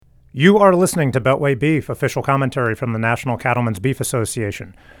You are listening to Beltway Beef, official commentary from the National Cattlemen's Beef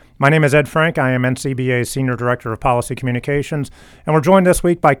Association. My name is Ed Frank. I am NCBA's Senior Director of Policy Communications, and we're joined this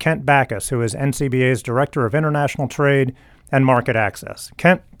week by Kent Bacus, who is NCBA's Director of International Trade and Market Access.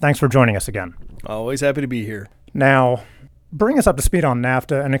 Kent, thanks for joining us again. Always happy to be here. Now, bring us up to speed on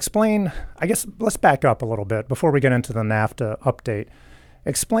NAFTA and explain, I guess let's back up a little bit before we get into the NAFTA update.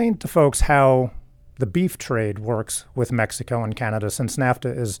 Explain to folks how the beef trade works with Mexico and Canada, since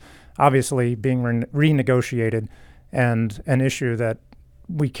NAFTA is obviously being renegotiated and an issue that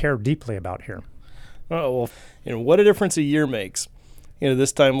we care deeply about here. Oh, well, what a difference a year makes.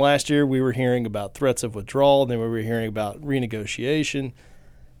 This time last year we were hearing about threats of withdrawal, then we were hearing about renegotiation.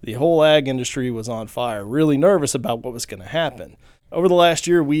 The whole ag industry was on fire, really nervous about what was going to happen. Over the last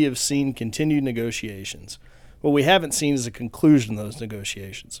year, we have seen continued negotiations. What we haven't seen is a conclusion of those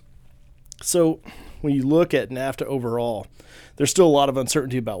negotiations. So when you look at NAFTA overall, there's still a lot of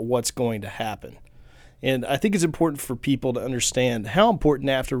uncertainty about what's going to happen. And I think it's important for people to understand how important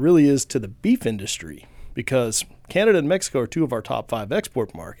NAFTA really is to the beef industry, because Canada and Mexico are two of our top 5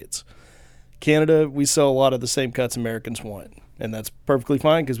 export markets. Canada, we sell a lot of the same cuts Americans want, and that's perfectly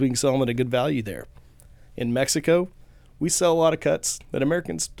fine because we can sell them at a good value there. In Mexico, we sell a lot of cuts that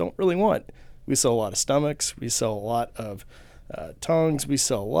Americans don't really want. We sell a lot of stomachs, we sell a lot of tongues, we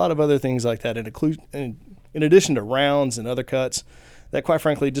sell a lot of other things like that, in addition to rounds and other cuts that quite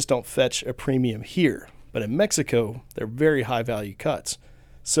frankly just don't fetch a premium here. But in Mexico, they're very high value cuts.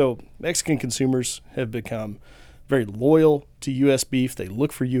 So Mexican consumers have become very loyal to U.S. beef. They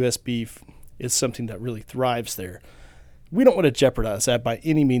look for U.S. beef. It's something that really thrives there. We don't want to jeopardize that by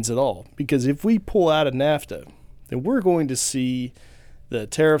any means at all, because if we pull out of NAFTA, then we're going to see the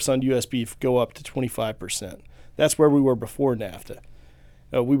tariffs on U.S. beef go up to 25%. That's where we were before NAFTA.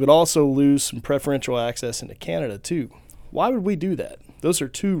 We would also lose some preferential access into Canada too. Why would we do that? Those are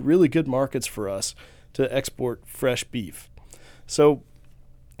two really good markets for us to export fresh beef. So,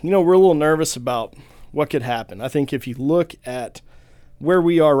 we're a little nervous about what could happen. I think if you look at where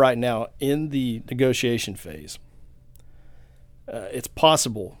we are right now in the negotiation phase, it's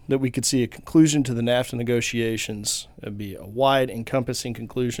possible that we could see a conclusion to the NAFTA negotiations. It would be a wide, encompassing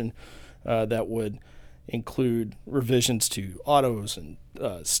conclusion that would include revisions to autos and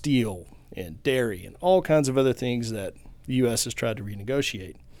steel and dairy and all kinds of other things that the U.S. has tried to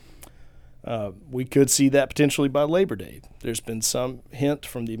renegotiate. We could see that potentially by Labor Day. There's been some hint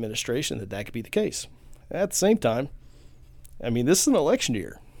from the administration that could be the case. At the same time, this is an election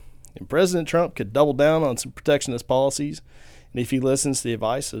year, and President Trump could double down on some protectionist policies. And if he listens to the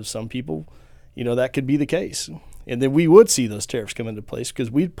advice of some people, that could be the case. And then we would see those tariffs come into place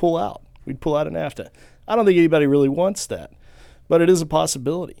because we'd pull out. We'd pull out of NAFTA. I don't think anybody really wants that, but it is a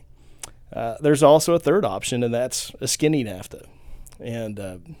possibility. There's also a third option, and that's a skinny NAFTA. And,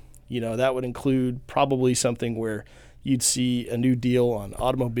 that would include probably something where you'd see a new deal on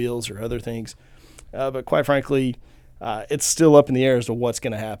automobiles or other things. But quite frankly, it's still up in the air as to what's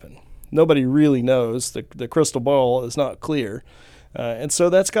going to happen. Nobody really knows. The crystal ball is not clear. And so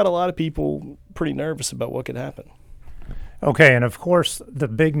that's got a lot of people pretty nervous about what could happen. Okay, and of course, the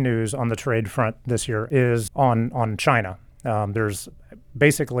big news on the trade front this year is on China. We're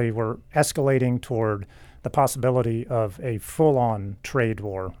escalating toward the possibility of a full-on trade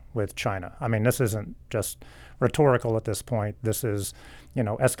war with China. This isn't just rhetorical at this point. This is,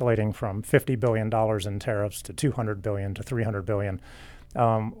 escalating from $50 billion in tariffs to $200 billion to $300 billion.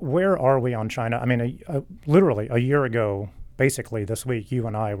 Where are we on China? Literally a year ago, basically this week, you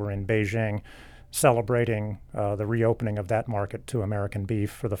and I were in Beijing celebrating the reopening of that market to American beef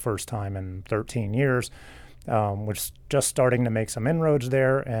for the first time in 13 years. We're just starting to make some inroads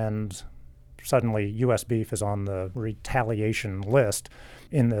there, and suddenly U.S. beef is on the retaliation list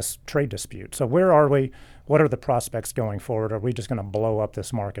in this trade dispute. So where are we? What are the prospects going forward? Are we just going to blow up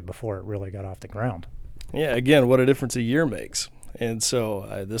this market before it really got off the ground? Yeah, again, what a difference a year makes. And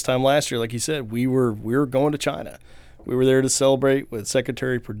so this time last year, like you said, we were going to China. We were there to celebrate with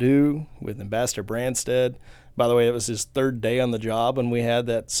Secretary Perdue, with Ambassador Branstad. By the way, it was his third day on the job when we had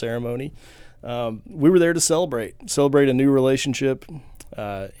that ceremony. We were there to celebrate a new relationship,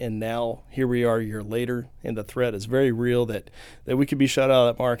 and now here we are a year later, and the threat is very real that we could be shut out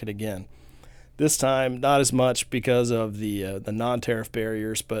of that market again. This time, not as much because of the non-tariff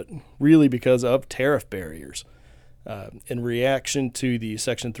barriers, but really because of tariff barriers. In reaction to the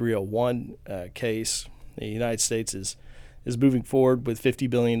Section 301 case, the United States is moving forward with $50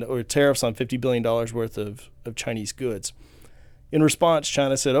 billion or tariffs on $50 billion worth of Chinese goods. In response,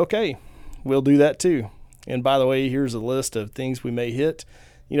 China said, okay, we'll do that too. And by the way, here's a list of things we may hit.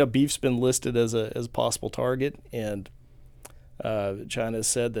 Beef's been listed as a possible target, and China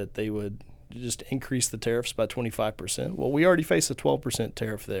said that they would just increase the tariffs by 25%. Well, we already face a 12%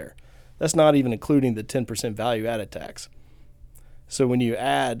 tariff there. That's not even including the 10% value-added tax. So when you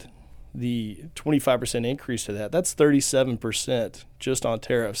add the 25% increase to that, that's 37% just on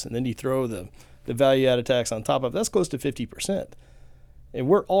tariffs. And then you throw the value-added tax on top of it, that's close to 50%. And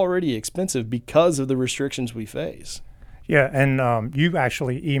we're already expensive because of the restrictions we face. Yeah, and you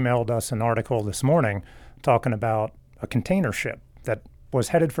actually emailed us an article this morning talking about a container ship that was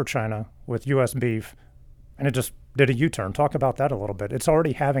headed for China with U.S. beef, and it just did a U-turn. Talk about that a little bit. It's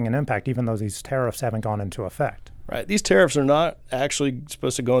already having an impact, even though these tariffs haven't gone into effect. Right. These tariffs are not actually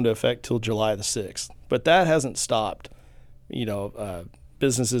supposed to go into effect till July the 6th, but that hasn't stopped,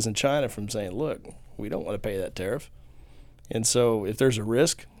 businesses in China from saying, look, we don't want to pay that tariff. And so if there's a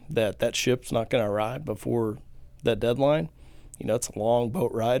risk that that ship's not going to arrive before that deadline, it's a long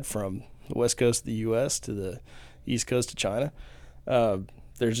boat ride from the west coast of the U.S. to the east coast of China.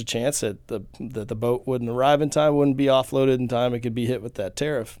 There's a chance that the boat wouldn't arrive in time, wouldn't be offloaded in time, it could be hit with that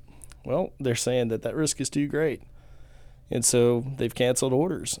tariff. Well, they're saying that risk is too great. And so they've canceled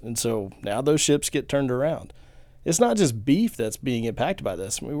orders. And so now those ships get turned around. It's not just beef that's being impacted by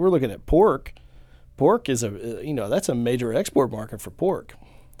this. I mean, we're looking at pork. Pork is that's a major export market for pork.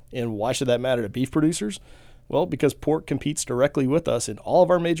 And why should that matter to beef producers? Well, because pork competes directly with us in all of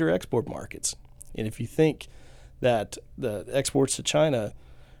our major export markets. And if you think that the exports to China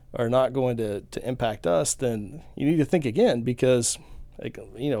are not going to impact us, then you need to think again, because,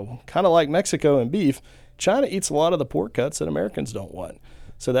 kind of like Mexico and beef, China eats a lot of the pork cuts that Americans don't want.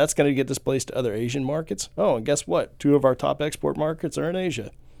 So that's going to get displaced to other Asian markets. Oh, and guess what? 2 of our top export markets are in Asia.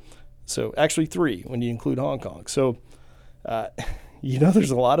 So actually 3 when you include Hong Kong. So,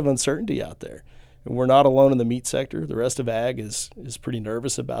 there's a lot of uncertainty out there. And we're not alone in the meat sector. The rest of ag is pretty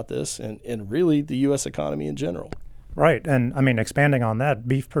nervous about this, and really the U.S. economy in general. Right. And I mean, expanding on that,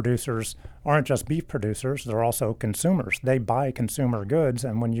 beef producers aren't just beef producers, they're also consumers. They buy consumer goods.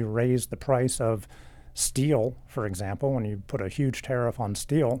 And when you raise the price of steel, for example, when you put a huge tariff on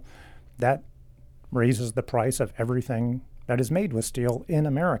steel, that raises the price of everything that is made with steel in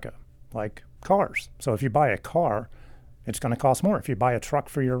America, like cars. So if you buy a car, it's going to cost more. If you buy a truck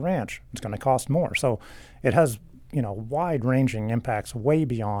for your ranch, it's going to cost more. So it has, wide-ranging impacts way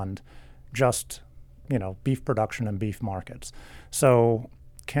beyond just, beef production and beef markets. So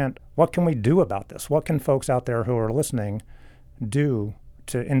what can we do about this? What can folks out there who are listening do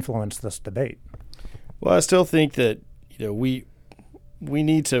to influence this debate? Well, I still think that, we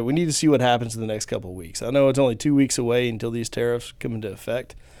need to see what happens in the next couple of weeks. I know it's only 2 weeks away until these tariffs come into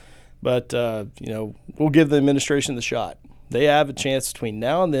effect. But, we'll give the administration the shot. They have a chance between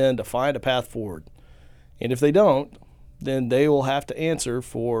now and then to find a path forward. And if they don't, then they will have to answer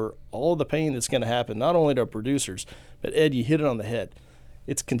for all the pain that's going to happen, not only to our producers, but Ed, you hit it on the head.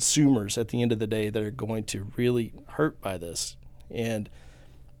 It's consumers at the end of the day that are going to really hurt by this. And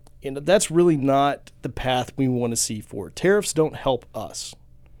that's really not the path we want to see forward. Tariffs don't help us.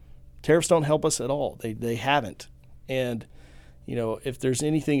 Tariffs don't help us at all. They haven't. And if there's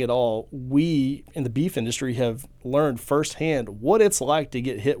anything at all, we in the beef industry have learned firsthand what it's like to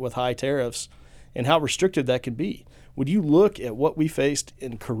get hit with high tariffs and how restrictive that can be. When you look at what we faced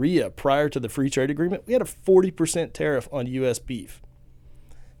in Korea prior to the free trade agreement, we had a 40% tariff on U.S. beef.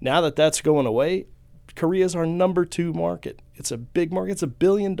 Now that that's going away, Korea is our number 2 market. It's a big market. It's $1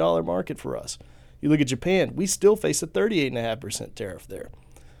 billion market for us. You look at Japan, we still face a 38.5% tariff there.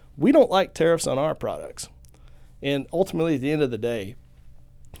 We don't like tariffs on our products. And ultimately, at the end of the day,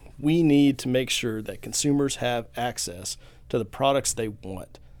 we need to make sure that consumers have access to the products they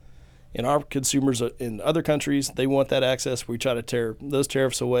want. And our consumers in other countries, they want that access. We try to tear those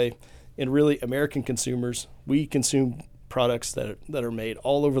tariffs away. And really, American consumers, we consume products that are made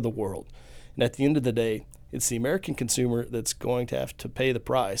all over the world. And at the end of the day, it's the American consumer that's going to have to pay the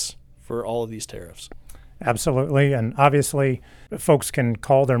price for all of these tariffs. Absolutely. And obviously, folks can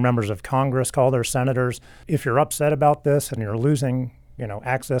call their members of Congress, call their senators. If you're upset about this and you're losing,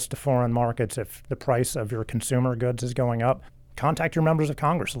 access to foreign markets, if the price of your consumer goods is going up, contact your members of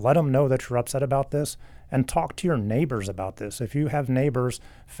Congress. Let them know that you're upset about this, and talk to your neighbors about this. If you have neighbors,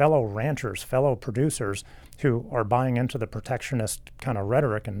 fellow ranchers, fellow producers who are buying into the protectionist kind of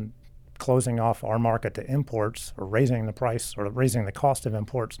rhetoric and closing off our market to imports or raising the price or raising the cost of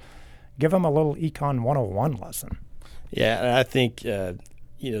imports, give them a little Econ 101 lesson. Yeah, and I think,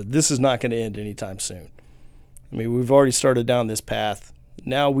 this is not going to end anytime soon. I mean, we've already started down this path.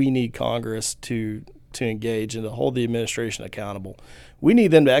 Now we need Congress to engage and to hold the administration accountable. We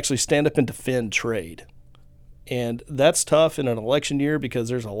need them to actually stand up and defend trade. And that's tough in an election year because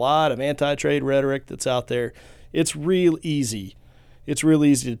there's a lot of anti-trade rhetoric that's out there. It's real easy it's really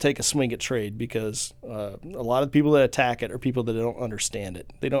easy to take a swing at trade because a lot of people that attack it are people that don't understand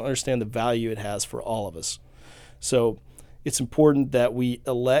it. They don't understand the value it has for all of us. So it's important that we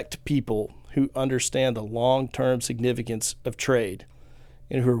elect people who understand the long-term significance of trade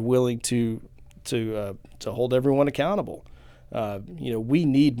and who are willing to hold everyone accountable. We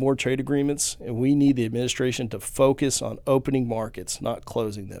need more trade agreements, and we need the administration to focus on opening markets, not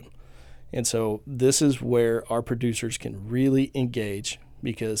closing them. And so this is where our producers can really engage,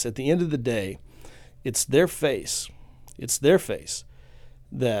 because at the end of the day, it's their face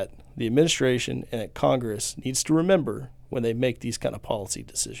that the administration and Congress needs to remember when they make these kind of policy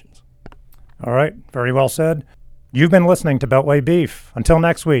decisions. All right, very well said. You've been listening to Beltway Beef. Until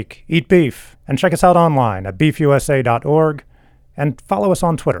next week, eat beef, and check us out online at beefusa.org, and follow us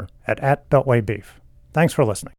on Twitter at @BeltwayBeef. Thanks for listening.